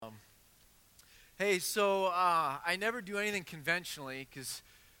Hey, so I never do anything conventionally because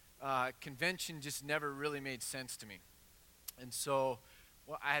convention just never really made sense to me. And so,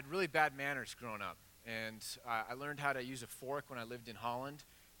 well, I had really bad manners growing up. And I learned how to use a fork when I lived in Holland.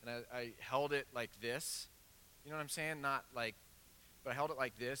 And I held it like this. You know what I'm saying? Not like, but I held it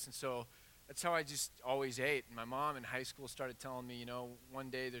like this. And so that's how I just always ate. And my mom in high school started telling me, one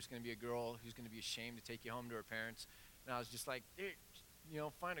day there's going to be a girl who's going to be ashamed to take you home to her parents. And I was just like, "Dude,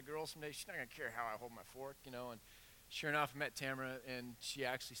 find a girl someday. She's not going to care how I hold my fork. And sure enough, I met Tamara, and she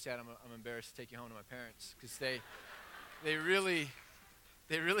actually said, I'm embarrassed to take you home to my parents because they really,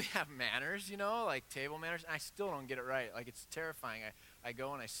 they really have manners, like table manners. And I still don't get it right. Like, it's terrifying. I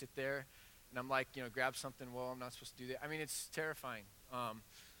go and I sit there, and I'm like, grab something. Well, I'm not supposed to do that. I mean, it's terrifying.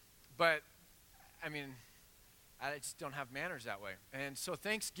 But, I mean, I just don't have manners that way. And so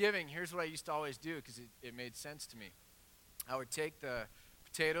Thanksgiving, here's what I used to always do because it made sense to me. I would take the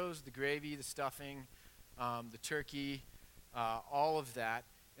potatoes, the gravy, the stuffing, the turkey, all of that,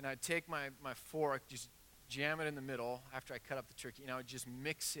 and I'd take my fork, just jam it in the middle after I cut up the turkey, and I would just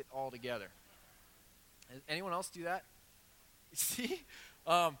mix it all together. Anyone else do that? See?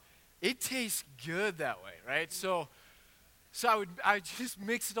 It tastes good that way, right? So I would just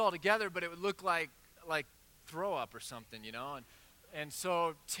mix it all together, but it would look like throw up or something. And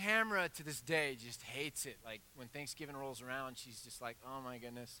so Tamara, to this day, just hates it. Like, when Thanksgiving rolls around, she's just like, oh, my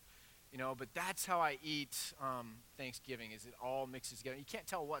goodness. But that's how I eat Thanksgiving, is it all mixes together. You can't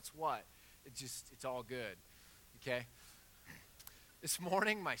tell what's what. It's all good, okay? This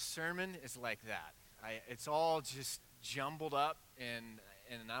morning, my sermon is like that. It's all just jumbled up, and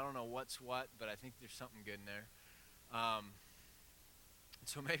I don't know what's what, but I think there's something good in there.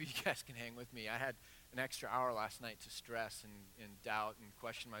 So maybe you guys can hang with me. I had an extra hour last night to stress and doubt and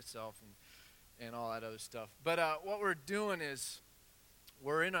question myself and all that other stuff. But what we're doing is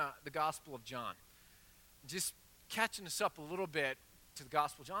we're in the Gospel of John. Just catching us up a little bit to the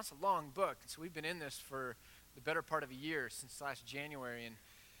Gospel of John. It's a long book, and so we've been in this for the better part of a year, since last January.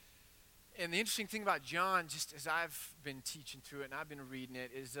 And the interesting thing about John, just as I've been teaching through it and I've been reading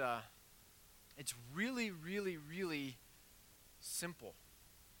it, is it's really, really, really simple.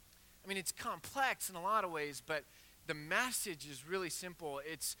 I mean, it's complex in a lot of ways, but the message is really simple.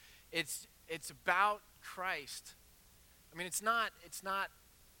 It's about Christ. I mean, it's not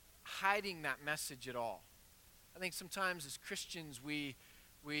hiding that message at all. I think sometimes as Christians we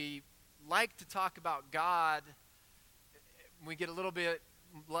like to talk about God. We get a little bit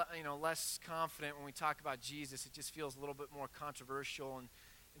less confident when we talk about Jesus. It just feels a little bit more controversial, and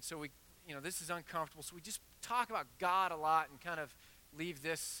so this is uncomfortable. So we just talk about God a lot and kind of leave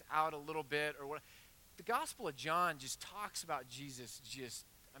this out a little bit or what. The Gospel of John just talks about Jesus. He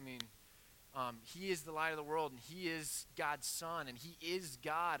is the light of the world, and he is God's son, and he is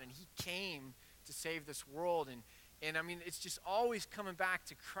God, and he came to save this world. And I mean, it's just always coming back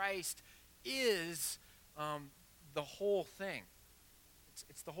to Christ is the whole thing.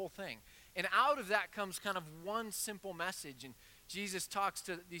 It's the whole thing. And out of that comes kind of one simple message. And Jesus talks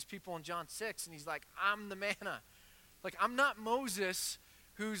to these people in John 6, and he's like, I'm the manna. Like, I'm not Moses,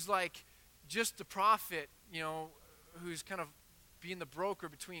 who's like just the prophet, who's kind of being the broker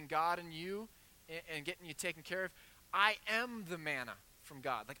between God and you and getting you taken care of. I am the manna from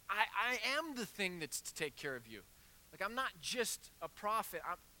God. Like, I am the thing that's to take care of you. Like, I'm not just a prophet.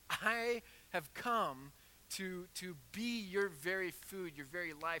 I have come to be your very food, your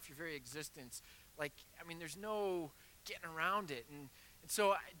very life, your very existence. Like, I mean, there's no getting around it. And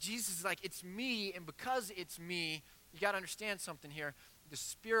so Jesus is like, it's me, and because it's me, you got to understand something here. The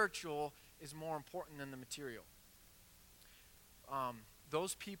spiritual is more important than the material.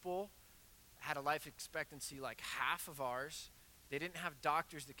 Those people had a life expectancy like half of ours. They didn't have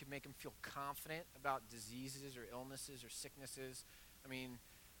doctors that could make them feel confident about diseases or illnesses or sicknesses. I mean,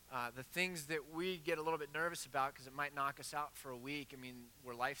 the things that we get a little bit nervous about because it might knock us out for a week, I mean,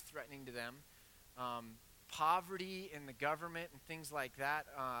 were life-threatening to them. Poverty in the government and things like that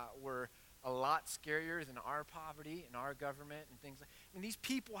were a lot scarier than our poverty and our government and things like that. I mean, these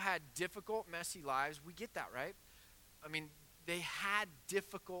people had difficult, messy lives. We get that, right? I mean, they had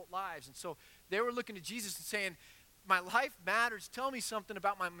difficult lives. And so they were looking to Jesus and saying, my life matters. Tell me something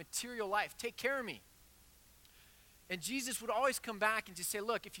about my material life. Take care of me. And Jesus would always come back and just say,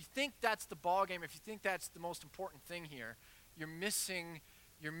 look, if you think that's the ball game, if you think that's the most important thing here, you're missing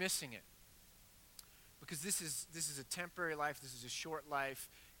it. Because this is a temporary life. This is a short life.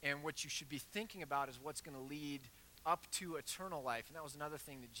 And what you should be thinking about is what's going to lead up to eternal life. And that was another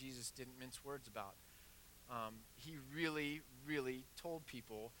thing that Jesus didn't mince words about. He really, really told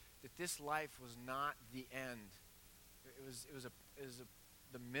people that this life was not the end. It was a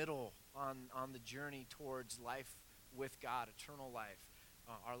the middle on the journey towards life with God, eternal life,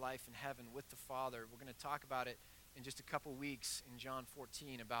 our life in heaven with the Father. We're going to talk about it in just a couple weeks in John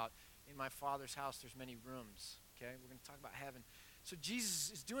 14 about, in my Father's house there's many rooms, okay? We're going to talk about heaven. So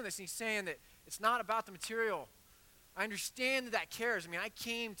Jesus is doing this, and he's saying that it's not about the material. I understand that cares. I mean, I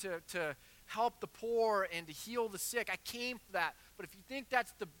came to help the poor and to heal the sick. I came for that. But if you think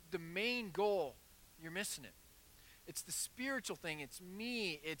that's the main goal, you're missing it. It's the spiritual thing. It's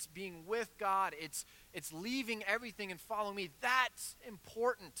me. It's being with God. It's leaving everything and following me. That's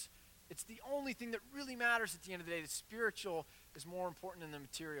important. It's the only thing that really matters at the end of the day. The spiritual is more important than the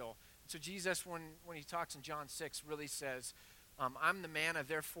material. So Jesus, when he talks in John 6, really says, I'm the manna,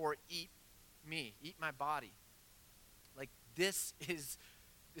 therefore eat me. Eat my body. Like, this is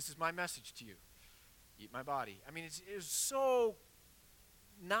my message to you. Eat my body. I mean, it's so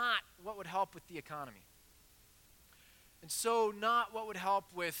not what would help with the economy. And so not what would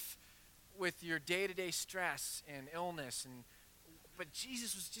help with your day-to-day stress and illness. But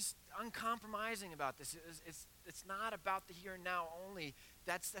Jesus was just uncompromising about this. It's not about the here and now only.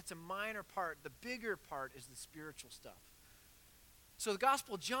 That's a minor part. The bigger part is the spiritual stuff. So the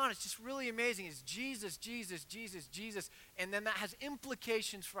Gospel of John is just really amazing. It's Jesus, Jesus, Jesus, Jesus. And then that has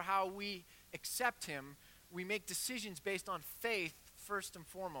implications for how we accept him. We make decisions based on faith first and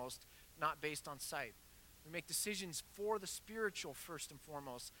foremost, not based on sight. We make decisions for the spiritual first and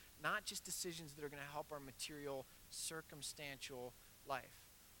foremost, not just decisions that are going to help our material, circumstantial life.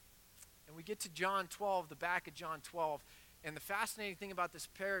 And we get to John 12, the back of John 12, and the fascinating thing about this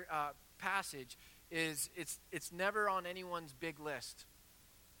passage is it's never on anyone's big list.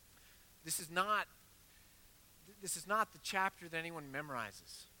 This is not the chapter that anyone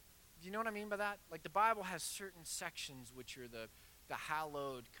memorizes. Do you know what I mean by that? Like, the Bible has certain sections which are the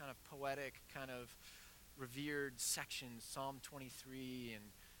hallowed, kind of poetic, kind of revered sections, Psalm 23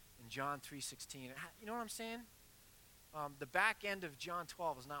 and John 3:16. You know what I'm saying? The back end of John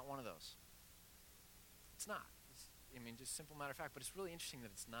 12 is not one of those. It's not. Just simple matter of fact, but it's really interesting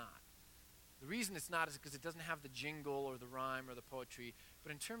that it's not. The reason it's not is because it doesn't have the jingle or the rhyme or the poetry.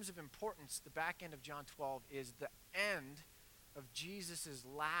 But in terms of importance, the back end of John 12 is the end of Jesus'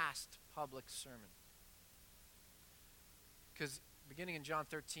 last public sermon. Because beginning in John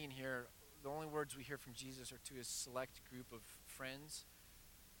 13 here, the only words we hear from Jesus are to his select group of friends,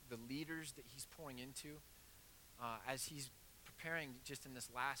 the leaders that he's pouring into, as he's preparing just in this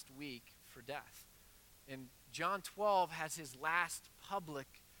last week for death. And John 12 has his last public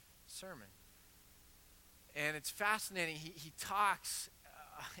sermon. And it's fascinating. He talks,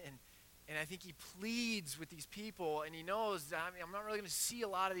 and I think he pleads with these people, and he knows that I'm not really going to see a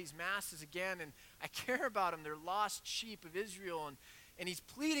lot of these masses again, and I care about them. They're lost sheep of Israel, and he's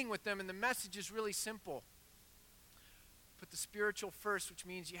pleading with them, and the message is really simple. Put the spiritual first, which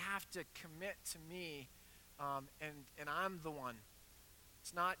means you have to commit to me, and I'm the one.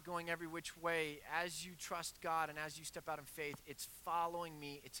 It's not going every which way. As you trust God and as you step out in faith, it's following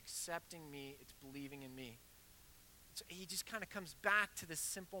me, it's accepting me, it's believing in me. So he just kind of comes back to this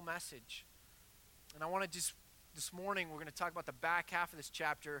simple message. And I want to just, this morning, we're going to talk about the back half of this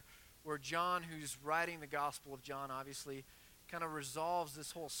chapter where John, who's writing the Gospel of John, obviously, kind of resolves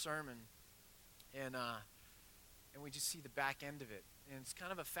this whole sermon. And we just see the back end of it. And it's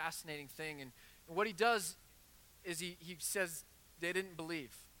kind of a fascinating thing. And what he does is he says, they didn't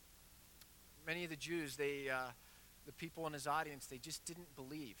believe. Many of the Jews, the people in his audience, they just didn't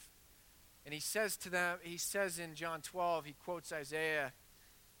believe. And he says to them, he says in John 12, he quotes Isaiah.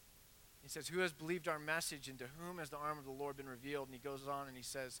 He says, who has believed our message, and to whom has the arm of the Lord been revealed? And he goes on and he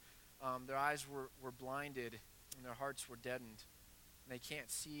says, their eyes were blinded and their hearts were deadened. And they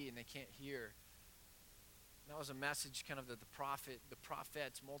can't see and they can't hear. And that was a message kind of that the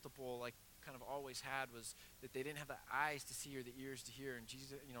prophets, multiple, like, kind of always had, was that they didn't have the eyes to see or the ears to hear. And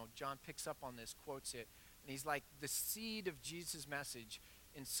Jesus, John picks up on this, quotes it, and he's like, the seed of Jesus' message,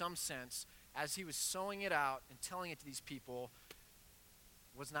 in some sense, as he was sowing it out and telling it to these people,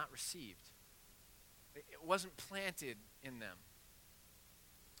 was not received. It wasn't planted in them.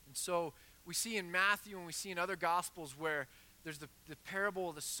 And so we see in Matthew and we see in other Gospels where there's the parable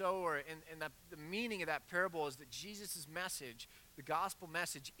of the sower, and the meaning of that parable is that Jesus' message, the gospel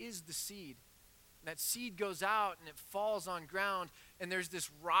message, is the seed. And that seed goes out and it falls on ground, and there's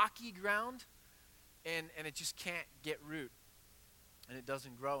this rocky ground, and it just can't get root, and it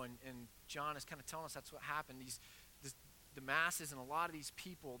doesn't grow. And John is kind of telling us that's what happened. The masses and a lot of these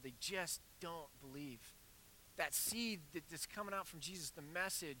people, they just don't believe. That seed that's coming out from Jesus, the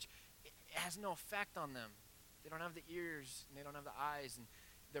message, it has no effect on them. They don't have the ears, and they don't have the eyes, and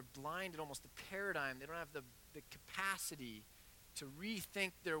they're blinded almost. The paradigm, they don't have the capacity to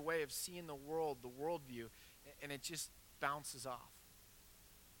rethink their way of seeing the world, the worldview, and it just bounces off.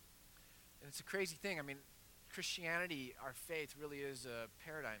 And it's a crazy thing. I mean, Christianity, our faith, really is a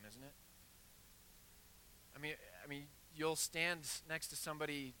paradigm, isn't it? I mean, you'll stand next to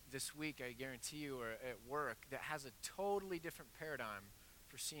somebody this week, I guarantee you, or at work, that has a totally different paradigm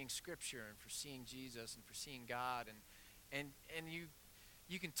for seeing Scripture and for seeing Jesus and for seeing God. And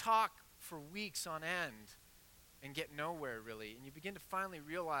you can talk for weeks on end and get nowhere, really. And you begin to finally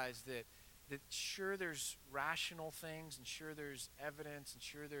realize that sure there's rational things, and sure there's evidence, and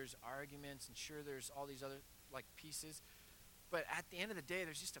sure there's arguments, and sure there's all these other like pieces. But at the end of the day,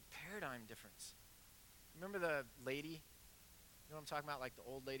 there's just a paradigm difference. Remember the lady? You know what I'm talking about? Like the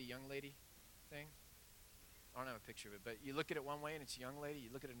old lady, young lady thing? I don't have a picture of it, but you look at it one way and it's a young lady. You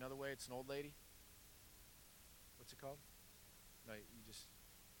look at it another way, it's an old lady. What's it called? No, you just,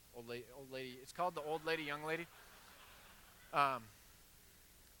 old lady. It's called the old lady, young lady. But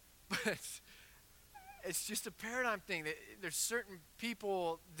it's just a paradigm thing. There's certain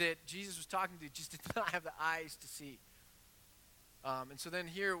people that Jesus was talking to just did not have the eyes to see. And so then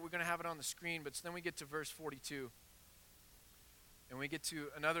here, we're going to have it on the screen, but so then we get to verse 42. And we get to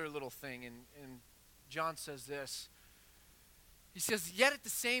another little thing, and John says this. He says, yet at the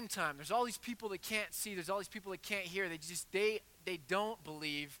same time, there's all these people that can't see, there's all these people that can't hear, they don't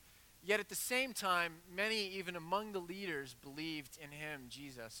believe. Yet at the same time, many, even among the leaders, believed in him,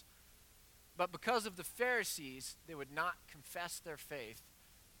 Jesus. But because of the Pharisees, they would not confess their faith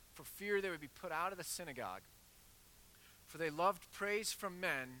for fear they would be put out of the synagogue. For they loved praise from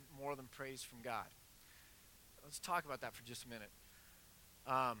men more than praise from God. Let's talk about that for just a minute.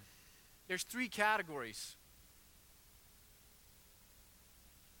 There's three categories.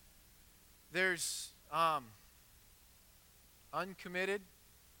 There's uncommitted.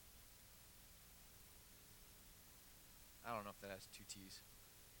 I don't know if that has two T's.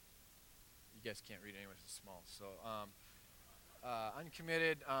 You guys can't read anyway, it's small. So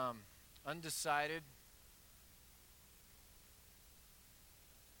uncommitted, undecided,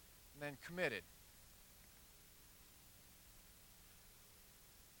 and then committed.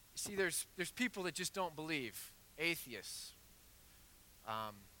 See, there's people that just don't believe, atheists.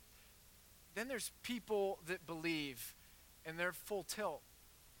 Then there's people that believe, and they're full tilt.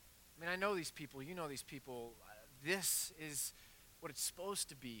 I mean, I know these people. You know these people. This is what it's supposed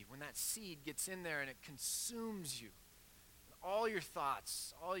to be when that seed gets in there and it consumes you. All your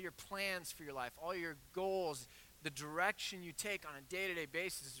thoughts, all your plans for your life, all your goals, the direction you take on a day-to-day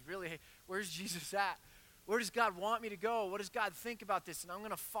basis is really, hey, where's Jesus at? Where does God want me to go? What does God think about this? And I'm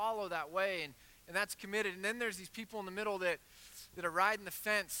going to follow that way, and that's committed. And then there's these people in the middle that are riding the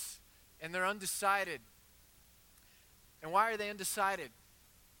fence, and they're undecided. And why are they undecided?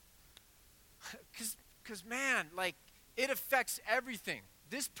 Because, man, like, it affects everything.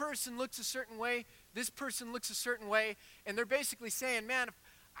 This person looks a certain way, this person looks a certain way, and they're basically saying, man,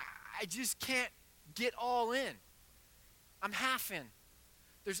 I just can't get all in. I'm half in.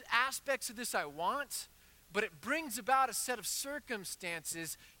 There's aspects of this I want, but it brings about a set of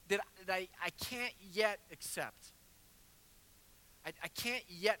circumstances that I can't yet accept. I can't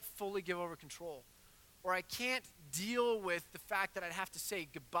yet fully give over control. Or I can't deal with the fact that I'd have to say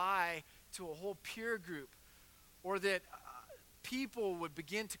goodbye to a whole peer group. Or that people would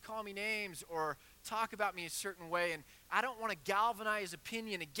begin to call me names or talk about me a certain way, and I don't want to galvanize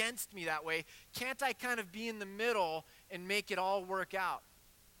opinion against me that way. Can't I kind of be in the middle and make it all work out?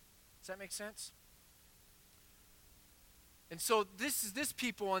 Does that make sense? And so this is this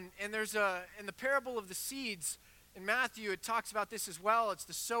people, and there's in the parable of the seeds in Matthew, it talks about this as well. It's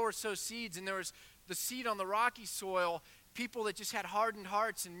the sower sows seeds, and there was the seed on the rocky soil, people that just had hardened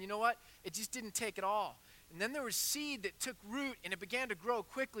hearts, and you know what? It just didn't take it all. And then there was seed that took root, and it began to grow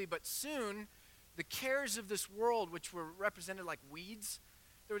quickly, but soon the cares of this world, which were represented like weeds,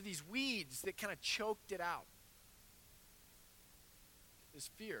 there were these weeds that kind of choked it out. It was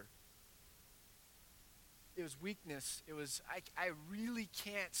fear. It was weakness. It was, I really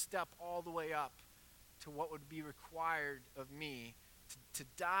can't step all the way up to what would be required of me to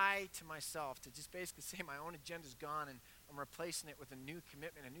die to myself, to just basically say my own agenda's gone and I'm replacing it with a new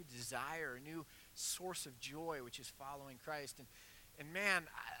commitment, a new desire, a new source of joy, which is following Christ. And man,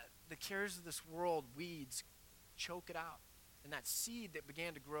 the cares of this world, weeds, choke it out. And that seed that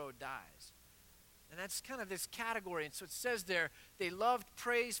began to grow dies. And that's kind of this category. And so it says there, they loved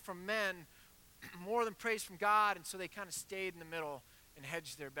praise from men more than praise from God, and so they kind of stayed in the middle and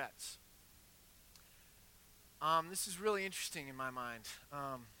hedged their bets. This is really interesting in my mind.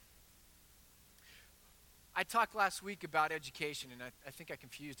 I talked last week about education, and I think I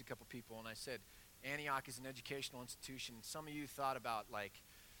confused a couple people, and I said, Antioch is an educational institution. Some of you thought about like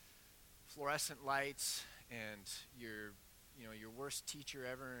fluorescent lights and your worst teacher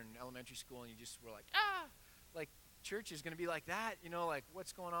ever in elementary school, and you just were like, like church is going to be like that, like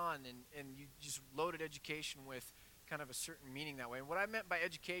what's going on? And you just loaded education with kind of a certain meaning that way. And what I meant by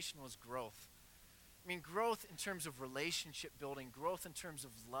education was growth. I mean, growth in terms of relationship building, growth in terms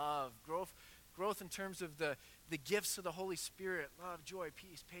of love, growth in terms of the gifts of the Holy Spirit, love, joy,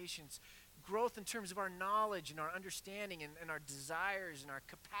 peace, patience, growth in terms of our knowledge and our understanding and our desires and our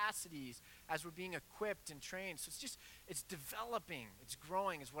capacities as we're being equipped and trained. So it's developing, it's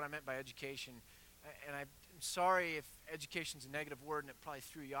growing is what I meant by education. And I'm sorry if education's a negative word and it probably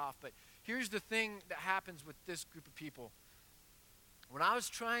threw you off, but here's the thing that happens with this group of people. When I was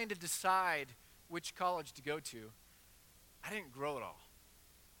trying to decide which college to go to, I didn't grow at all.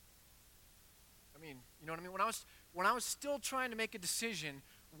 I mean, you know what I mean? When I was still trying to make a decision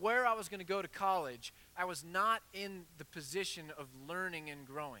where I was going to go to college, I was not in the position of learning and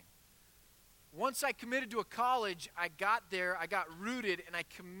growing. Once I committed to a college, I got there, I got rooted, and I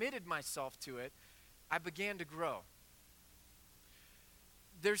committed myself to it, I began to grow.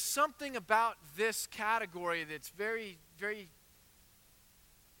 There's something about this category that's very, very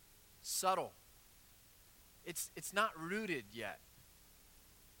subtle. It's not rooted yet.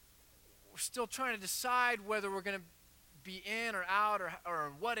 We're still trying to decide whether we're going to be in or out, or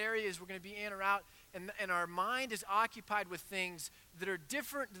in what areas we're going to be in or out. And our mind is occupied with things that are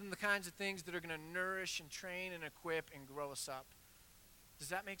different than the kinds of things that are going to nourish and train and equip and grow us up. Does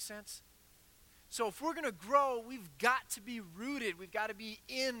that make sense? So if we're going to grow, we've got to be rooted. We've got to be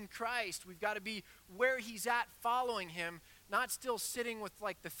in Christ. We've got to be where he's at, following him, not still sitting with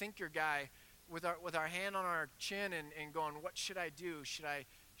like the thinker guy with our hand on our chin and going, what should I do? Should I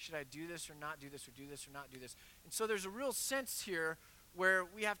do this or not do this, or do this or not do this? And so there's a real sense here where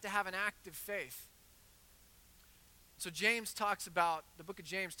we have to have an active faith. So the book of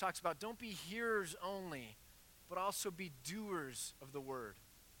James talks about don't be hearers only, but also be doers of the word.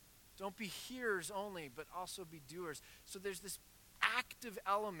 Don't be hearers only, but also be doers. So there's this active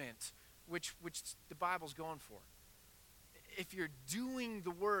element which the Bible's going for. If you're doing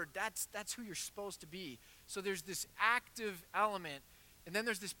the word, that's who you're supposed to be. So there's this active element, and then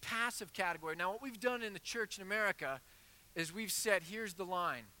there's this passive category. Now, what we've done in the church in America is we've said, here's the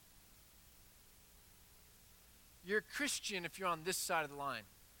line. You're a Christian if you're on this side of the line,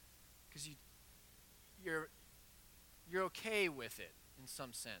 because you're okay with it in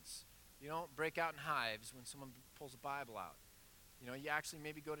some sense. You don't break out in hives when someone pulls a Bible out. You actually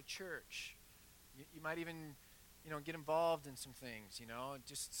maybe go to church. You might even get involved in some things,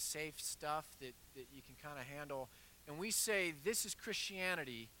 just safe stuff that you can kind of handle. And we say, this is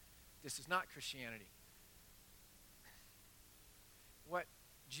Christianity, this is not Christianity. What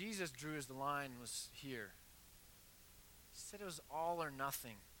Jesus drew as the line was here. He said it was all or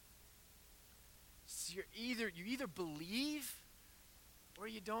nothing. So you either believe or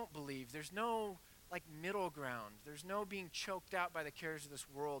you don't believe. There's no like middle ground. There's no being choked out by the cares of this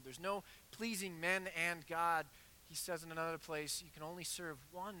world. There's no pleasing men and God. He says in another place, you can only serve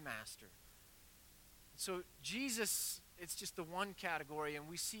one master. So Jesus, it's just the one category, and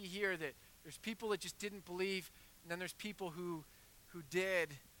we see here that there's people that just didn't believe, and then there's people who did,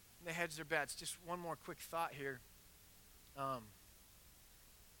 and they hedged their bets. Just one more quick thought here. We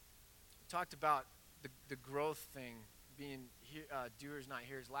talked about the growth thing, being doers, not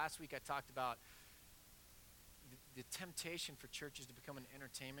hearers. Last week I talked about the temptation for churches to become an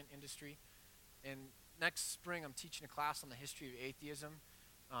entertainment industry. And next spring I'm teaching a class on the history of atheism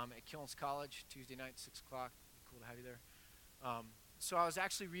at Killins College, Tuesday night, 6 o'clock. Cool to have you there. So I was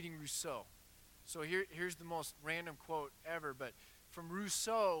actually reading Rousseau. So here's the most random quote ever, but from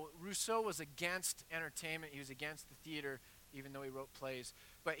Rousseau was against entertainment. He was against the theater, even though he wrote plays.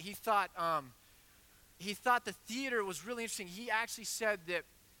 But he thought the theater was really interesting. He actually said that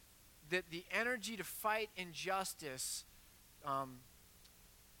the energy to fight injustice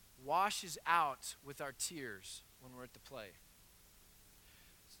washes out with our tears when we're at the play.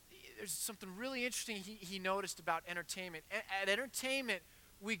 There's something really interesting he noticed about entertainment. At entertainment,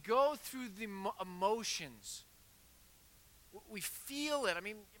 we go through the emotions. We feel it. I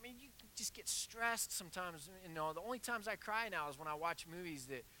mean, you just get stressed sometimes. The only times I cry now is when I watch movies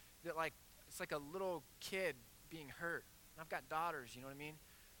that like, it's like a little kid being hurt. I've got daughters, you know what I mean?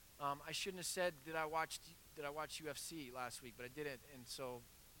 I shouldn't have said that I watched UFC last week, but I didn't, and so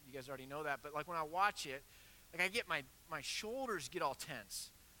you guys already know that. But like when I watch it, like I get my shoulders get all tense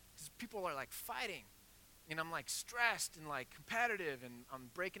because people are like fighting, and I'm like stressed and like competitive, and I'm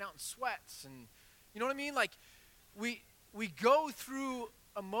breaking out in sweats, and you know what I mean? Like we go through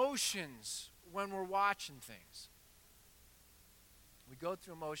emotions when we're watching things. We go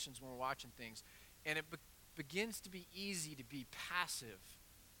through emotions when we're watching things, and it begins to be easy to be passive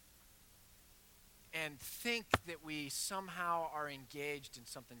and think that we somehow are engaged in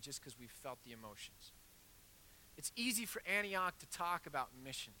something just because we've felt the emotions. It's easy for Antioch to talk about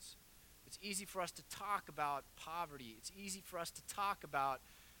missions. It's easy for us to talk about poverty. It's easy for us to talk about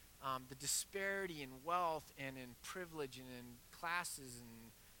the disparity in wealth and in privilege and in classes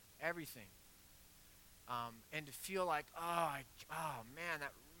and everything. And to feel like, oh man,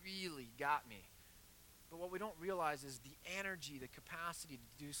 that really got me. But what we don't realize is the energy, the capacity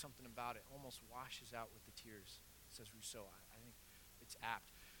to do something about it almost washes out with the tears, says Rousseau. I think it's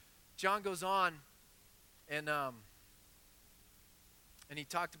apt. John goes on, and he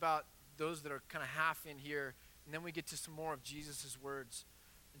talked about those that are kind of half in here, and then we get to some more of Jesus' words.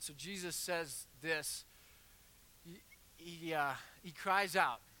 And so Jesus says this. He cries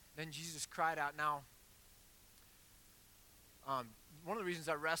out. Then Jesus cried out. Now, one of the reasons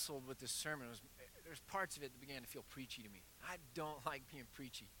I wrestled with this sermon was there's parts of it that began to feel preachy to me. I don't like being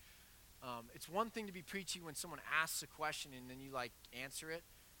preachy. It's one thing to be preachy when someone asks a question and then you like answer it.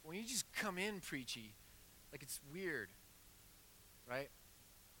 When you just come in preachy, like it's weird, right?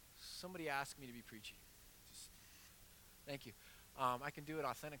 Somebody asked me to be preachy. Thank you. I can do it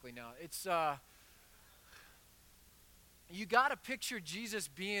authentically now. It's you got to picture Jesus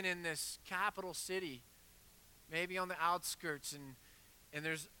being in this capital city, maybe on the outskirts, and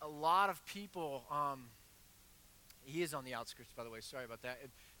there's a lot of people. He is on the outskirts, by the way. Sorry about that.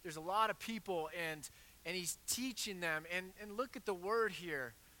 There's a lot of people, and he's teaching them. And look at the word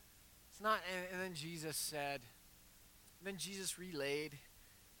here. It's not. And then Jesus said. And then Jesus relayed.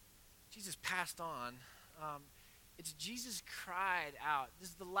 Jesus passed on. It's Jesus cried out. This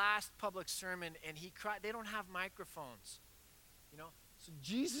is the last public sermon, and he cried. They don't have microphones, So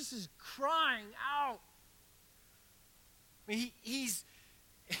Jesus is crying out. I mean, he's.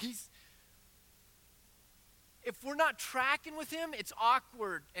 If we're not tracking with him, it's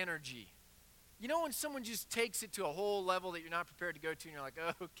awkward energy. You know when someone just takes it to a whole level that you're not prepared to go to, and you're like,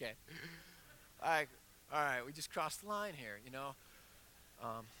 oh, okay. All right, we just crossed the line here,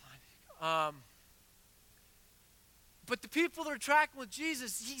 But the people that are tracking with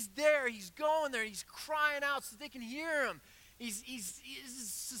Jesus, he's there, he's going there, he's crying out so they can hear him. He's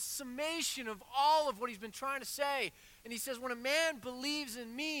a summation of all of what he's been trying to say. And he says, when a man believes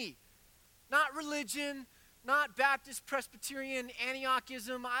in me, not religion, not Baptist, Presbyterian,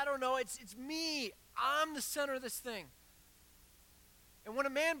 Antiochism, I don't know, it's me. I'm the center of this thing. And when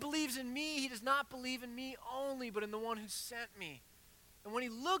a man believes in me, he does not believe in me only, but in the one who sent me. And when he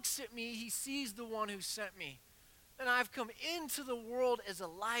looks at me, he sees the one who sent me. And I've come into the world as a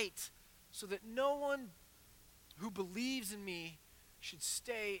light, so that no one who believes in me should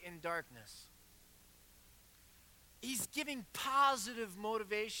stay in darkness. He's giving positive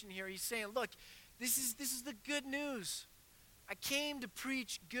motivation here. He's saying, look, this is the good news. I came to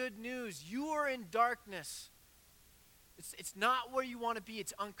preach good news. You are in darkness. It's not where you want to be.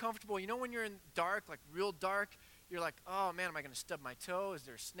 It's uncomfortable. You know when you're in dark, like real dark, you're like, oh man, am I going to stub my toe? Is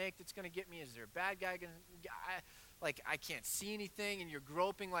there a snake that's going to get me? Is there a bad guy going to... I can't see anything, and you're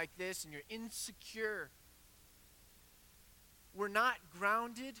groping like this, and you're insecure. We're not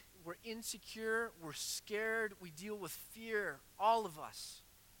grounded. We're insecure. We're scared. We deal with fear. All of us.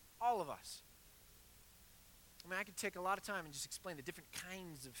 All of us. I mean, I could take a lot of time and just explain the different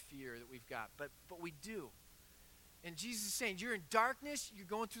kinds of fear that we've got, but we do. And Jesus is saying, you're in darkness, you're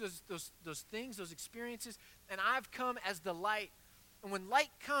going through those things, those experiences, and I've come as the light. And when light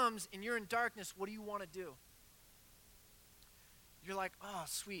comes and you're in darkness, what do you want to do? You're like, oh,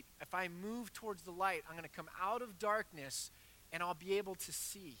 sweet. If I move towards the light, I'm going to come out of darkness and I'll be able to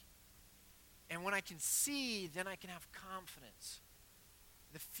see. And when I can see, then I can have confidence.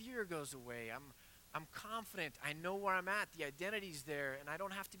 The fear goes away. I'm confident. I know where I'm at. The identity's there, and I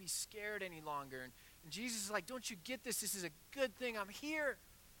don't have to be scared any longer. And Jesus is like, don't you get this? This is a good thing. I'm here.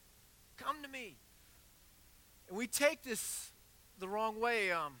 Come to me. And we take this the wrong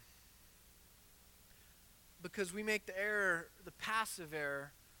way because we make the error, the passive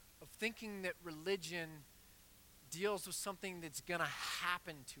error, of thinking that religion deals with something that's going to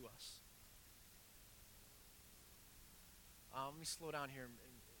happen to us. Let me slow down here and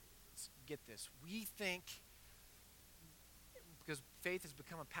get this. We think, because faith has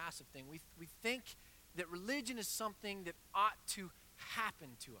become a passive thing, we think that religion is something that ought to happen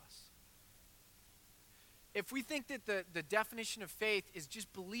to us. If we think that the definition of faith is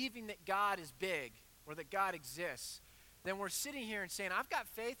just believing that God is big or that God exists, then we're sitting here and saying, I've got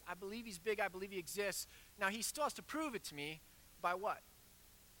faith, I believe he's big, I believe he exists. Now he still has to prove it to me by what?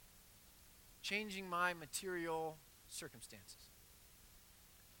 changing my material circumstances.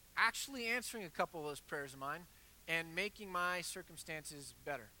 Actually answering a couple of those prayers of mine and making my circumstances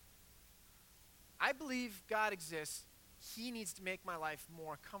better. I believe God exists. He needs to make my life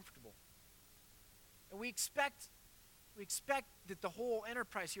more comfortable. And we expect that the whole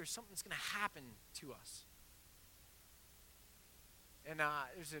enterprise here, something's going to happen to us. And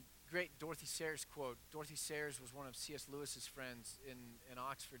there's a great Dorothy Sayers quote. Dorothy Sayers was one of C.S. Lewis's friends in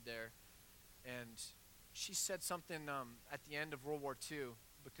Oxford there. And she said something at the end of World War II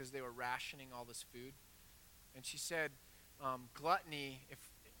because they were rationing all this food. And she said, gluttony,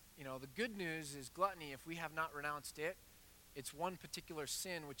 the good news is gluttony, if we have not renounced it, it's one particular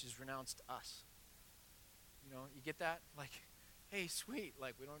sin which has renounced us. You get that? Like, hey, sweet,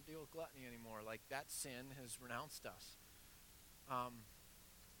 like we don't deal with gluttony anymore. Like that sin has renounced us.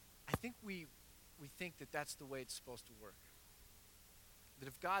 I think we think that that's the way it's supposed to work. That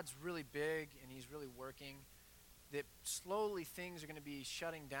if God's really big and he's really working, that slowly things are going to be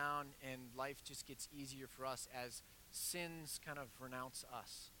shutting down and life just gets easier for us as sins kind of renounce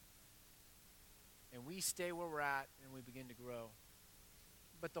us. And we stay where we're at and we begin to grow.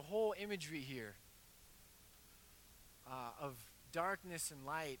 But the whole imagery here of darkness and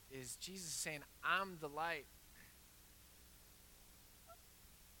light is Jesus saying, I'm the light.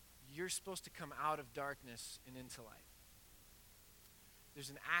 You're supposed to come out of darkness and into light. There's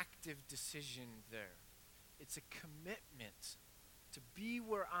an active decision there. It's a commitment to be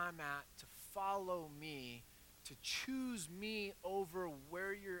where I'm at, to follow me, to choose me over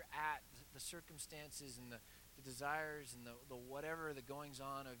where you're at, the circumstances and the desires and the whatever the goings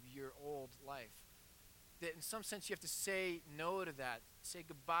on of your old life. That in some sense you have to say no to that, say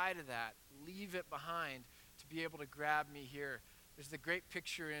goodbye to that, leave it behind to be able to grab me here. There's the great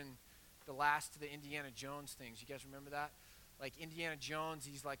picture in the last of the Indiana Jones things. You guys remember that? Like Indiana Jones,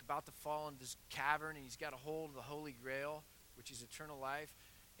 he's like about to fall into this cavern and he's got a hold of the Holy Grail, which is eternal life.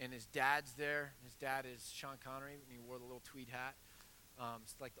 And his dad's there. His dad is Sean Connery, and he wore the little tweed hat.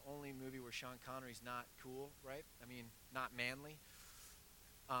 It's like the only movie where Sean Connery's not cool, right? I mean, not manly.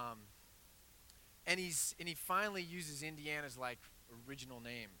 And he finally uses Indiana's like original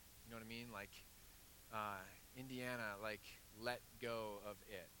name. You know what I mean? Like Indiana, like let go of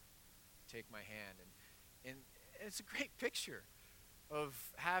it. Take my hand. And it's a great picture of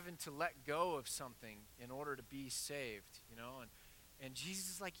having to let go of something in order to be saved, And Jesus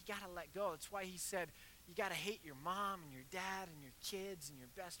is like, you got to let go. That's why he said, you got to hate your mom and your dad and your kids and your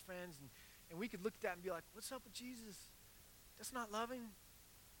best friends. And we could look at that and be like, what's up with Jesus? That's not loving.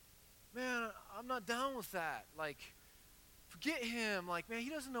 Man, I'm not down with that. Like, forget him. Like, man, he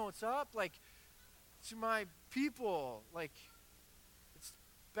doesn't know what's up. Like, to my people, like, it's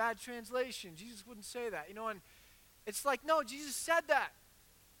bad translation. Jesus wouldn't say that, and it's like, no, Jesus said that.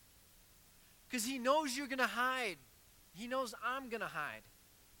 Because he knows you're going to hide. He knows I'm going to hide.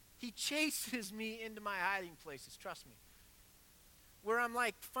 He chases me into my hiding places, trust me. Where I'm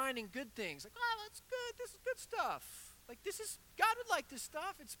like finding good things. Like, oh, that's good. This is good stuff. Like, God would like this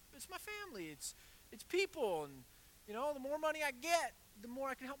stuff. It's my family. It's people. And, the more money I get, the more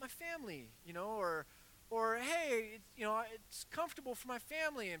I can help my family, or hey, it's comfortable for my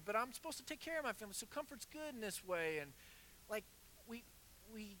family, but I'm supposed to take care of my family, so comfort's good in this way. And, like, we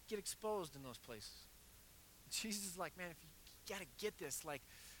get exposed in those places. Jesus is like, man, if you got to get this, like,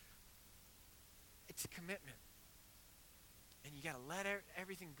 it's a commitment. And you got to let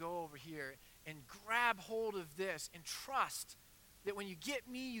everything go over here and grab hold of this and trust that when you get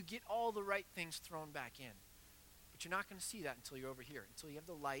me, you get all the right things thrown back in. But you're not going to see that until you're over here, until you have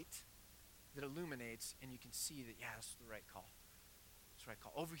the light that illuminates and you can see that, yeah, that's the right call. That's the right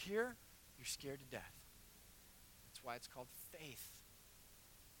call. Over here, you're scared to death. That's why it's called faith.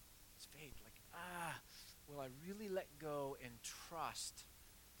 It's faith. Like, will I really let go and trust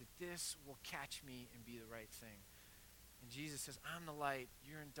that this will catch me and be the right thing? And Jesus says, I'm the light,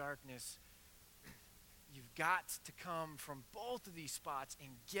 you're in darkness. You've got to come from both of these spots and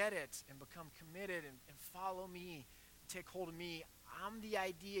get it and become committed and follow me, and take hold of me. I'm the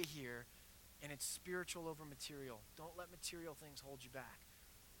idea here, and it's spiritual over material. Don't let material things hold you back.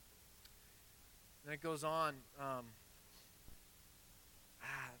 Then it goes on. I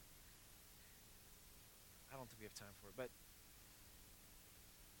don't think we have time for it, but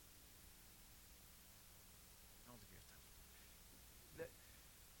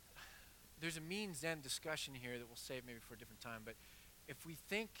there's a means-end discussion here that we'll save maybe for a different time, but if we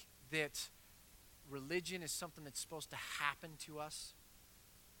think that religion is something that's supposed to happen to us,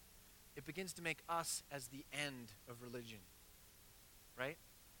 it begins to make us as the end of religion, right?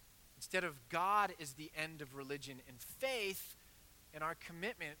 Instead of God is the end of religion and faith And our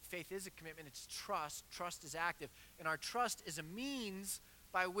commitment, faith is a commitment, it's trust. Trust is active. And our trust is a means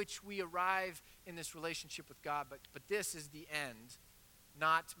by which we arrive in this relationship with God. But this is the end,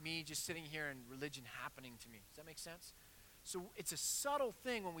 not me just sitting here and religion happening to me. Does that make sense? So it's a subtle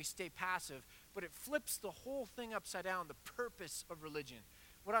thing when we stay passive, but it flips the whole thing upside down, the purpose of religion.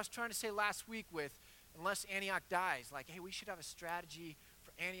 What I was trying to say last week with, unless Antioch dies, like, hey, we should have a strategy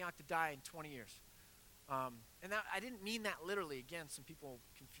for Antioch to die in 20 years. And that, I didn't mean that literally. Again, some people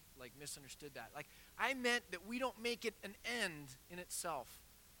misunderstood that. Like, I meant that we don't make it an end in itself.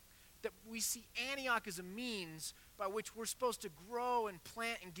 That we see Antioch as a means by which we're supposed to grow and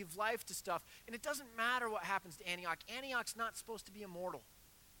plant and give life to stuff. And it doesn't matter what happens to Antioch. Antioch's not supposed to be immortal.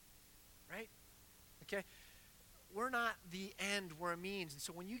 Right? Okay? We're not the end, we're a means. And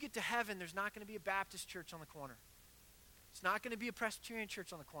so when you get to heaven, there's not going to be a Baptist church on the corner. It's not going to be a Presbyterian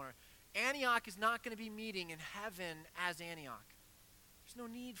church on the corner. Antioch is not going to be meeting in heaven as Antioch. There's no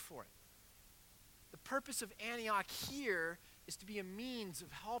need for it. The purpose of Antioch here is to be a means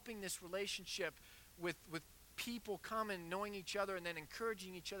of helping this relationship with people coming, knowing each other, and then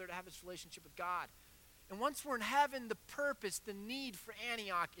encouraging each other to have this relationship with God. And once we're in heaven, the purpose, the need for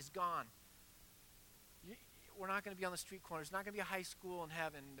Antioch is gone. We're not going to be on the street corner. There's not going to be a high school in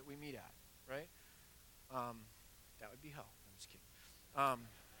heaven that we meet at, right? That would be hell. I'm just kidding.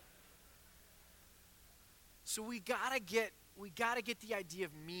 So we gotta get the idea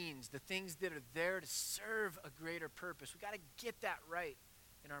of means, the things that are there to serve a greater purpose. We gotta get that right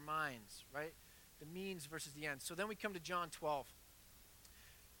in our minds, right? The means versus the end. So then we come to John 12.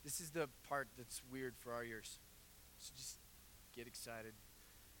 This is the part that's weird for our ears. So just get excited.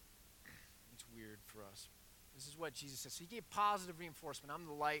 It's weird for us. This is what Jesus says. So he gave positive reinforcement. I'm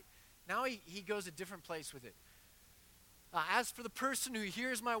the light. Now he goes a different place with it. As for the person who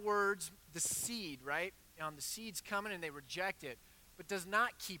hears my words, the seed, right? The seed's coming and they reject it, but does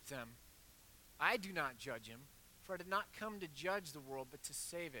not keep them. I do not judge him, for I did not come to judge the world, but to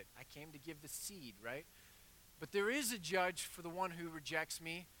save it. I came to give the seed, right? But there is a judge for the one who rejects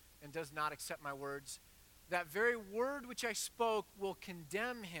me and does not accept my words. That very word which I spoke will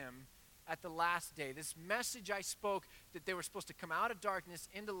condemn him at the last day. This message I spoke, that they were supposed to come out of darkness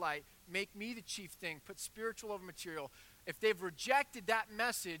into light, make me the chief thing, put spiritual over material. If they've rejected that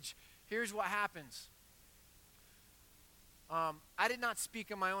message, here's what happens. I did not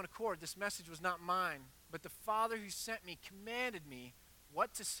speak on my own accord. This message was not mine, but the Father who sent me commanded me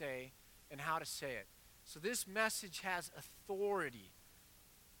what to say and how to say it. So this message has authority.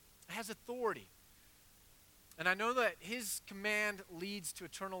 It has authority. And I know that his command leads to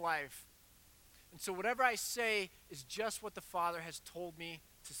eternal life. And so whatever I say is just what the Father has told me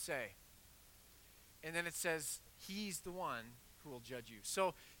to say. And then it says, he's the one who will judge you.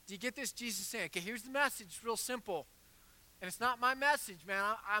 So do you get this? Jesus saying, okay, here's the message. It's real simple. And it's not my message,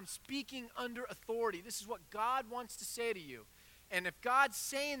 man. I'm speaking under authority. This is what God wants to say to you. And if God's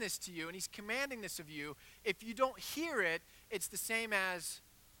saying this to you and he's commanding this of you, if you don't hear it, it's the same as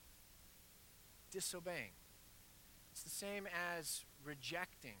disobeying. It's the same as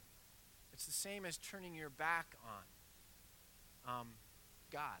rejecting. It's the same as turning your back on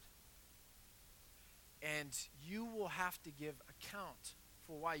God. And you will have to give account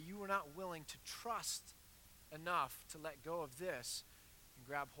for why you were not willing to trust enough to let go of this and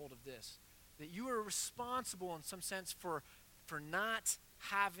grab hold of this. That you are responsible in some sense for not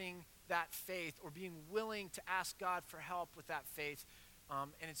having that faith or being willing to ask God for help with that faith.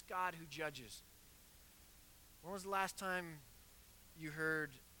 And it's God who judges. When was the last time you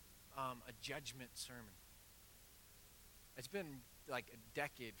heard a judgment sermon? It's been like a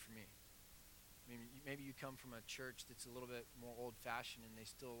decade for me. I mean, maybe you come from a church that's a little bit more old-fashioned and they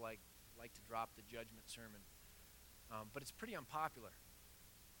still like to drop the judgment sermon. But it's pretty unpopular.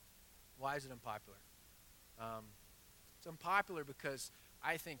 Why is it unpopular? It's unpopular because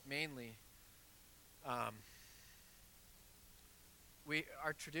I think mainly our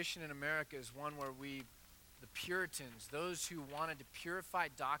tradition in America is one where the Puritans, those who wanted to purify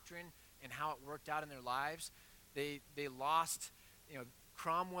doctrine and how it worked out in their lives, they lost,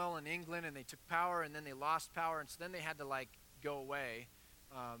 Cromwell in England, and they took power, and then they lost power, and so then they had to go away,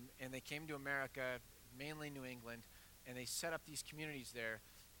 and they came to America, mainly New England, and they set up these communities there.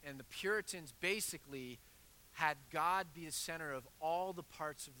 And the Puritans basically had God be the center of all the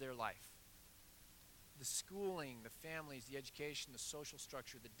parts of their life. The schooling, the families, the education, the social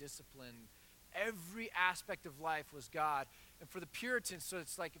structure, the discipline, every aspect of life was God. And for the Puritans, so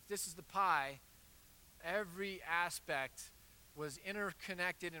it's like if this is the pie, every aspect was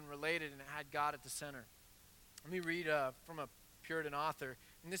interconnected and related, and it had God at the center. Let me read from a Puritan author,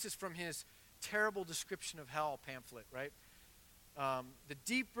 and this is from his Terrible Description of Hell pamphlet, right? The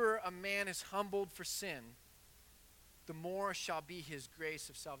deeper a man is humbled for sin, the more shall be his grace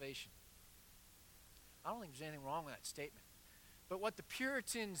of salvation. I don't think there's anything wrong with that statement. But what the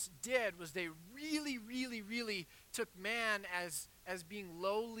Puritans did was they really, really, really took man as being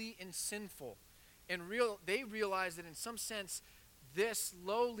lowly and sinful. And they realized that in some sense, this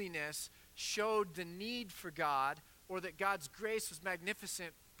lowliness showed the need for God, or that God's grace was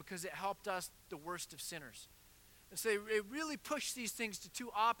magnificent because it helped us, the worst of sinners. And so they really pushed these things to two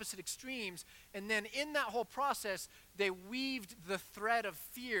opposite extremes. And then in that whole process, they weaved the thread of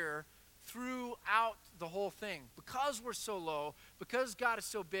fear throughout the whole thing. Because we're so low, because God is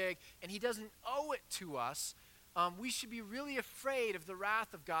so big, and he doesn't owe it to us, we should be really afraid of the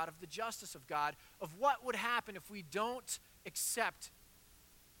wrath of God, of the justice of God, of what would happen if we don't accept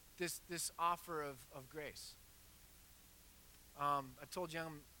this offer of grace. I told you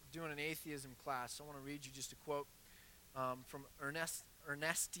I'm doing an atheism class, so I want to read you just a quote from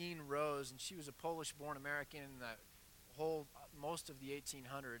Ernestine Rose, and she was a Polish-born American in the most of the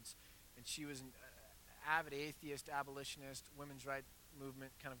 1800s, and she was an avid atheist, abolitionist, women's rights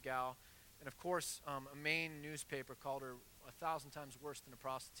movement kind of gal. And of course, a Maine newspaper called her 1,000 times worse than a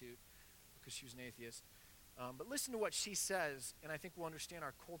prostitute because she was an atheist. But listen to what she says, and I think we'll understand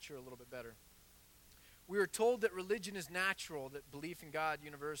our culture a little bit better. We are told that religion is natural, that belief in God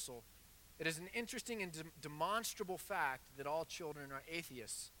universal. It is an interesting and demonstrable fact that all children are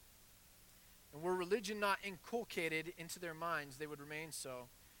atheists. And were religion not inculcated into their minds, they would remain so.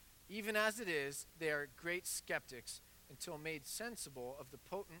 Even as it is, they are great skeptics until made sensible of the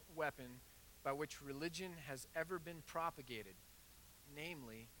potent weapon by which religion has ever been propagated,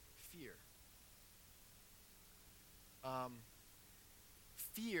 namely fear.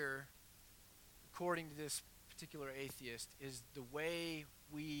 Fear, according to this particular atheist, is the way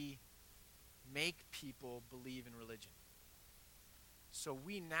we make people believe in religion. So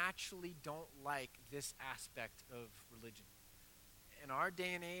we naturally don't like this aspect of religion. In our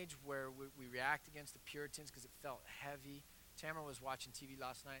day and age where we react against the Puritans because it felt heavy. Tamara was watching TV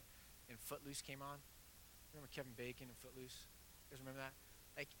last night and Footloose came on. Remember Kevin Bacon in Footloose? You guys remember that?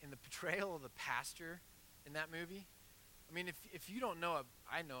 Like in the portrayal of the pastor in that movie. I mean, if you don't know it,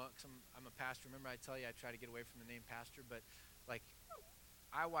 I know it because I'm a pastor. Remember I tell you I try to get away from the name pastor, but like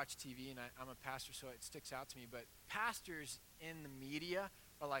I watch TV and I'm a pastor, so it sticks out to me. But pastors in the media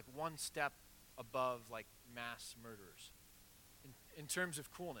are like one step above like mass murderers in terms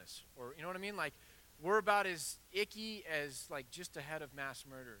of coolness, or you know what I mean? Like we're about as icky as like just ahead of mass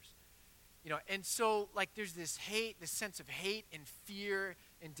murderers, you know. And so like there's this hate, this sense of hate and fear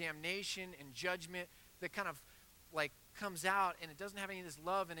and damnation and judgment that kind of like comes out, and it doesn't have any of this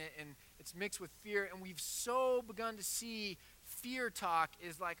love in it, and it's mixed with fear. And we've so begun to see fear talk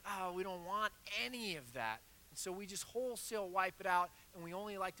is like, oh, we don't want any of that. And so we just wholesale wipe it out, and we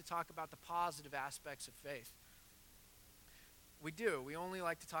only like to talk about the positive aspects of faith. We do. We only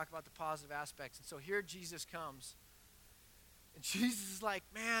like to talk about the positive aspects. And so here Jesus comes, and Jesus is like,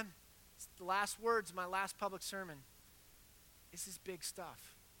 man, it's the last words of my last public sermon. This is big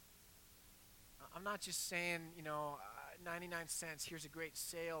stuff. I'm not just saying, 99 cents, here's a great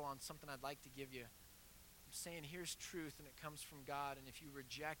sale on something I'd like to give you. I'm saying here's truth, and it comes from God, and if you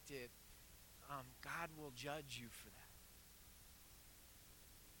reject it, God will judge you for that.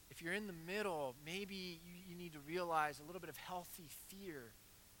 If you're in the middle, maybe you need to realize a little bit of healthy fear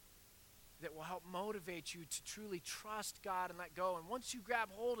that will help motivate you to truly trust God and let go. And once you grab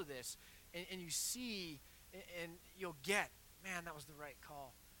hold of this and you see, and you'll get, man, that was the right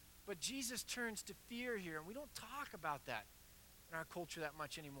call. But Jesus turns to fear here, and we don't talk about that in our culture that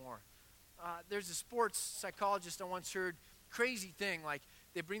much anymore. There's a sports psychologist I once heard, crazy thing, like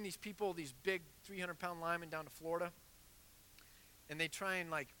they bring these people, these big 300-pound linemen down to Florida, and they try and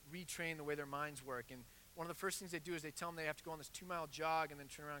like retrain the way their minds work. And one of the first things they do is they tell them they have to go on this 2-mile jog and then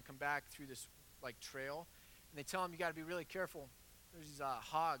turn around and come back through this like trail. And they tell them you got to be really careful. There's these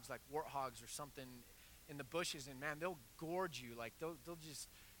hogs, like warthogs or something in the bushes, and man, they'll gorge you. Like they'll just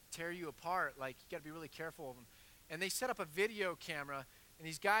tear you apart. Like you got to be really careful of them. And they set up a video camera, and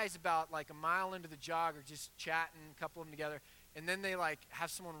these guys about like a mile into the jog are just chatting, a couple of them together, and then they like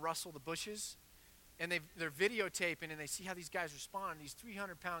have someone rustle the bushes, and they're videotaping, and they see how these guys respond. These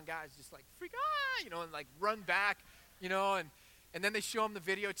 300-pound guys just like freak, and like run back, and then they show them the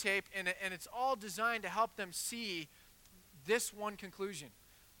videotape, and it's all designed to help them see this one conclusion.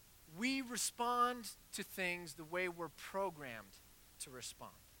 We respond to things the way we're programmed to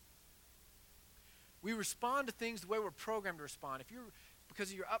respond. We respond to things the way we're programmed to respond. If you're,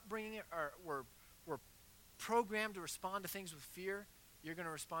 because of your upbringing, or we're programmed to respond to things with fear, you're going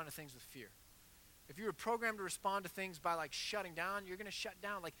to respond to things with fear. If you were programmed to respond to things by like shutting down, you're going to shut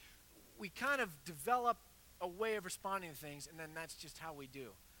down. Like we kind of develop a way of responding to things, and then that's just how we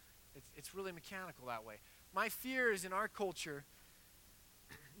do. It's really mechanical that way. My fear is in our culture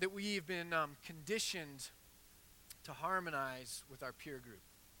that we've been conditioned to harmonize with our peer group.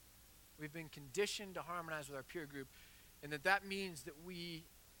 We've been conditioned to harmonize with our peer group, and that means that we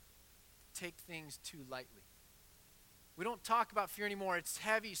take things too lightly. We don't talk about fear anymore. It's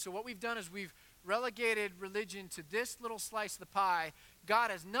heavy. So what we've done is we've relegated religion to this little slice of the pie. God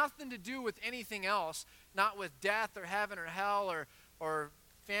has nothing to do with anything else, not with death or heaven or hell or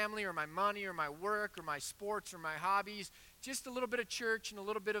family or my money or my work or my sports or my hobbies. Just a little bit of church and a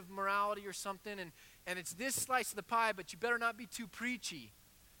little bit of morality or something. And it's this slice of the pie, but you better not be too preachy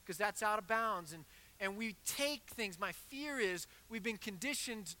because that's out of bounds. And we take things, my fear is we've been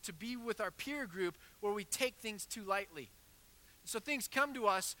conditioned to be with our peer group where we take things too lightly. So things come to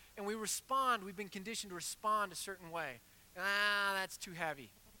us and we respond. We've been conditioned to respond a certain way. That's too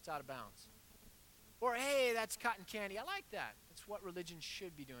heavy. It's out of bounds. Or, hey, that's cotton candy. I like that. That's what religion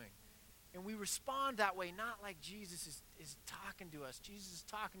should be doing. And we respond that way, not like Jesus is talking to us. Jesus is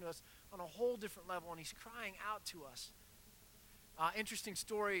talking to us on a whole different level, and he's crying out to us. Interesting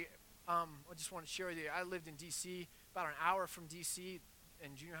story I just want to share with you. I lived in D.C., about an hour from D.C.,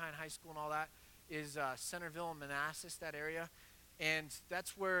 in junior high and high school and all that, is Centerville and Manassas, that area. And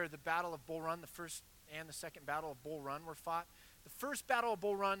that's where the Battle of Bull Run, the first and the second Battle of Bull Run were fought. The first Battle of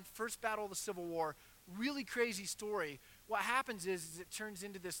Bull Run, first battle of the Civil War, really crazy story. What happens is it turns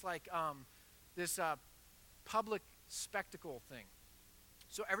into this public spectacle thing.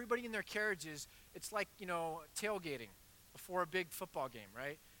 So everybody in their carriages, it's like, tailgating before a big football game,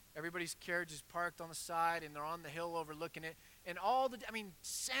 right? Everybody's carriage is parked on the side, and they're on the hill overlooking it. And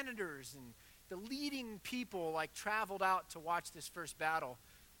senators and the leading people, traveled out to watch this first battle.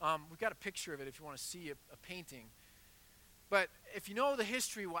 We've got a picture of it if you want to see a painting. But if you know the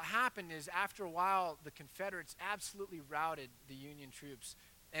history, what happened is after a while, the Confederates absolutely routed the Union troops,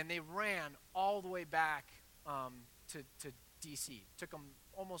 and they ran all the way back to D.C. Took them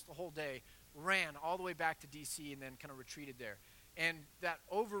almost the whole day, ran all the way back to D.C. and then kind of retreated there. And that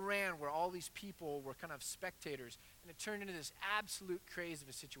overran where all these people were kind of spectators, and it turned into this absolute craze of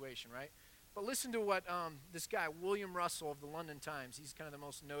a situation, right? But listen to what this guy, William Russell of the London Times, he's kind of the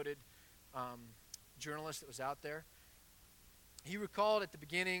most noted journalist that was out there. He recalled at the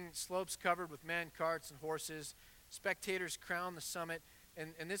beginning, slopes covered with men, carts, and horses, spectators crowned the summit,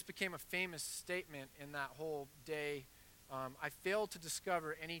 and this became a famous statement in that whole day. I failed to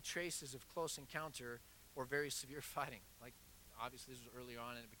discover any traces of close encounter or very severe fighting. Obviously, this was early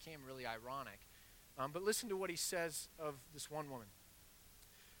on, and it became really ironic. But listen to what he says of this one woman.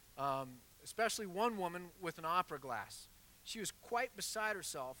 Especially one woman with an opera glass. She was quite beside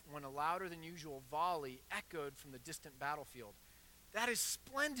herself when a louder than usual volley echoed from the distant battlefield. "That is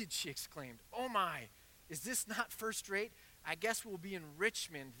splendid," she exclaimed. "Oh my, is this not first rate? I guess we'll be in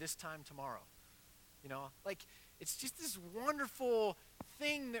Richmond this time tomorrow." It's just this wonderful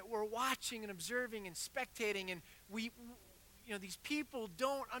thing that we're watching and observing and spectating, and these people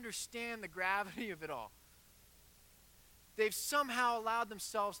don't understand the gravity of it all. They've somehow allowed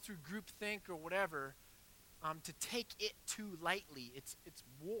themselves through groupthink or whatever to take it too lightly. It's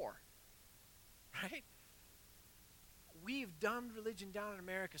war, right? We've dumbed religion down in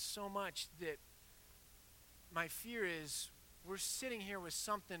America so much that my fear is we're sitting here with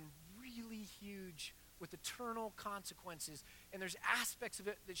something really huge with eternal consequences, and there's aspects of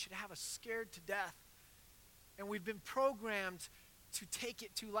it that should have us scared to death. And we've been programmed to take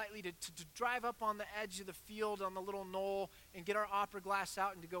it too lightly, to drive up on the edge of the field on the little knoll and get our opera glass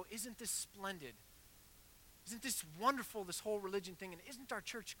out and to go, isn't this splendid? Isn't this wonderful, this whole religion thing? And isn't our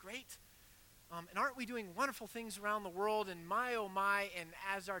church great? And aren't we doing wonderful things around the world? And my, oh my, and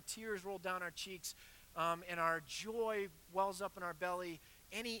as our tears roll down our cheeks and our joy wells up in our belly,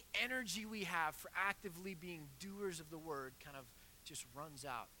 any energy we have for actively being doers of the word kind of just runs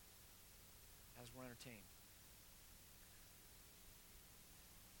out as we're entertained.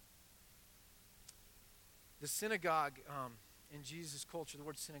 The synagogue in Jesus' culture, the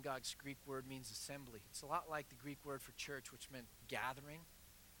word synagogue's Greek word means assembly. It's a lot like the Greek word for church, which meant gathering.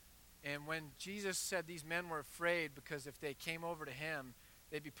 And when Jesus said these men were afraid because if they came over to him,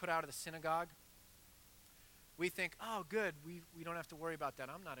 they'd be put out of the synagogue, we think, oh, good, we don't have to worry about that.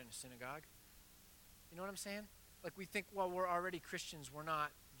 I'm not in a synagogue. You know what I'm saying? We think, well, we're already Christians, we're not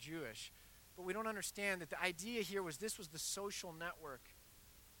Jewish. But we don't understand that the idea here was this was the social network.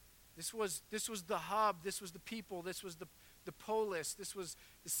 This was the hub, this was the people, this was the the polis. This was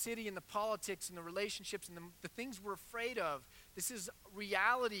the city and the politics and the relationships and the things we're afraid of. This is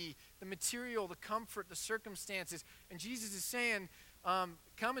reality, the material, the comfort, the circumstances. And Jesus is saying,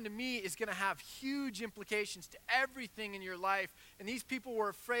 coming to me is going to have huge implications to everything in your life. And these people were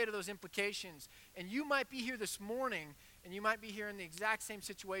afraid of those implications. And you might be here this morning, and you might be here in the exact same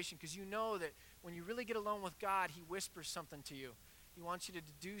situation, because you know that when you really get alone with God, he whispers something to you. He wants you to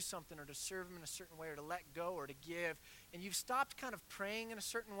do something or to serve him in a certain way or to let go or to give. And you've stopped kind of praying in a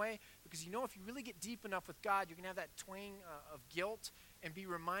certain way because you know if you really get deep enough with God, you're going to have that twang of guilt and be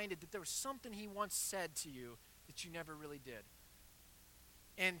reminded that there was something he once said to you that you never really did.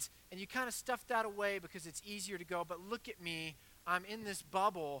 And you kind of stuff that away because it's easier to go, but look at me, I'm in this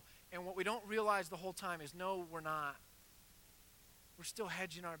bubble. And what we don't realize the whole time is, no, we're not. We're still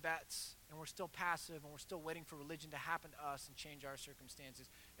hedging our bets, and we're still passive, and we're still waiting for religion to happen to us and change our circumstances.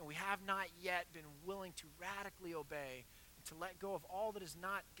 And we have not yet been willing to radically obey and to let go of all that is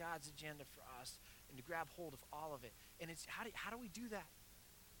not God's agenda for us and to grab hold of all of it. And it's how do we do that?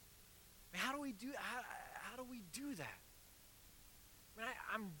 I mean, how do we do that?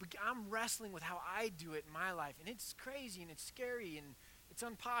 I mean, I'm wrestling with how I do it in my life, and it's crazy, and it's scary, and it's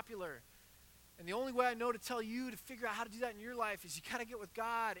unpopular. And the only way I know to tell you to figure out how to do that in your life is you got to get with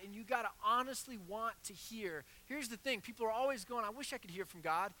God, and you got to honestly want to hear. Here's the thing. People are always going, I wish I could hear from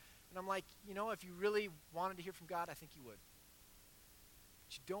God. And I'm like, if you really wanted to hear from God, I think you would.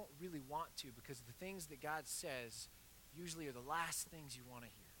 But you don't really want to, because the things that God says usually are the last things you want to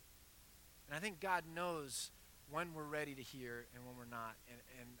hear. And I think God knows when we're ready to hear and when we're not.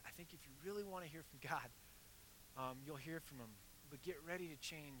 And I think if you really want to hear from God, you'll hear from him. But get ready to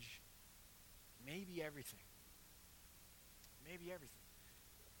change maybe everything. Maybe everything.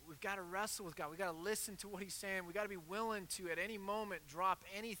 We've got to wrestle with God. We've got to listen to what he's saying. We've got to be willing to, at any moment, drop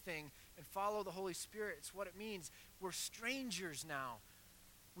anything and follow the Holy Spirit. It's what it means. We're strangers now.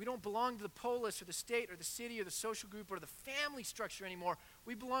 We don't belong to the polis or the state or the city or the social group or the family structure anymore.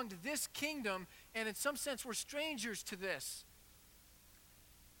 We belong to this kingdom, and in some sense, we're strangers to this.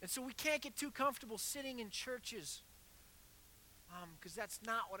 And so we can't get too comfortable sitting in churches, because that's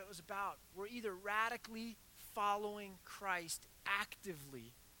not what it was about. We're either radically following Christ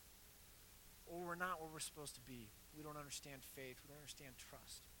actively, or we're not where we're supposed to be. We don't understand faith. We don't understand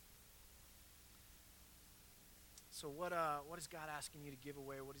trust. So what is God asking you to give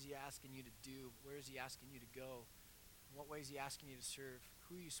away? What is he asking you to do? Where is he asking you to go? In what ways is he asking you to serve?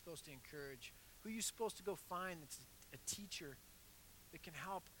 Who are you supposed to encourage? Who are you supposed to go find that's a teacher that can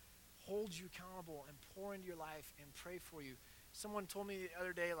help hold you accountable and pour into your life and pray for you? Someone told me the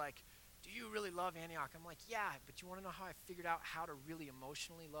other day, like, do you really love Antioch? I'm like, yeah, but you want to know how I figured out how to really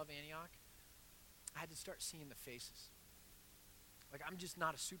emotionally love Antioch? I had to start seeing the faces. Like, I'm just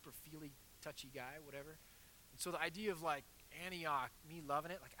not a super feely, touchy guy, whatever. And so the idea of, like, Antioch, me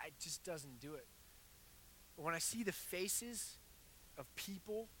loving it, like, it just doesn't do it. But when I see the faces of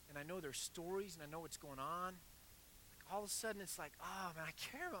people, and I know their stories, and I know what's going on, like, all of a sudden it's like, oh, man, I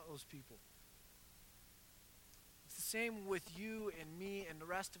care about those people. It's the same with you and me and the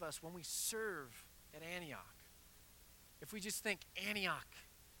rest of us when we serve at Antioch. If we just think, Antioch,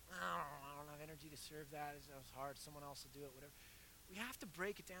 I don't have energy to serve that. That was hard. Someone else will do it, whatever. We have to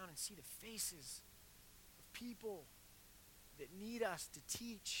break it down and see the faces of people that need us to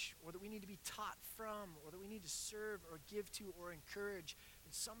teach, or that we need to be taught from, or that we need to serve or give to or encourage.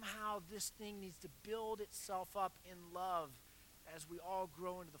 And somehow this thing needs to build itself up in love as we all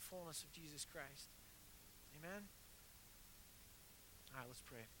grow into the fullness of Jesus Christ. Amen? All right, let's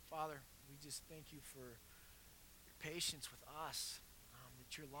pray. Father, we just thank you for your patience with us,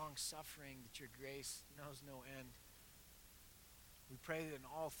 that your long-suffering, that your grace knows no end. We pray that in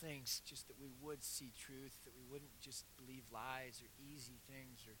all things, just that we would see truth, that we wouldn't just believe lies or easy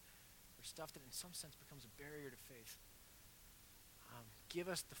things or stuff that in some sense becomes a barrier to faith. Give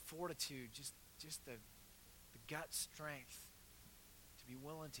us the fortitude, just the gut strength to be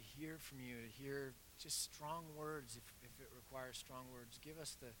willing to hear from you, to hear just strong words if it requires strong words. Give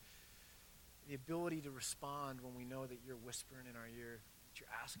us the ability to respond when we know that you're whispering in our ear, that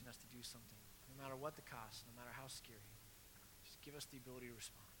you're asking us to do something, no matter what the cost, no matter how scary. Just give us the ability to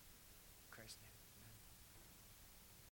respond. In Christ's name.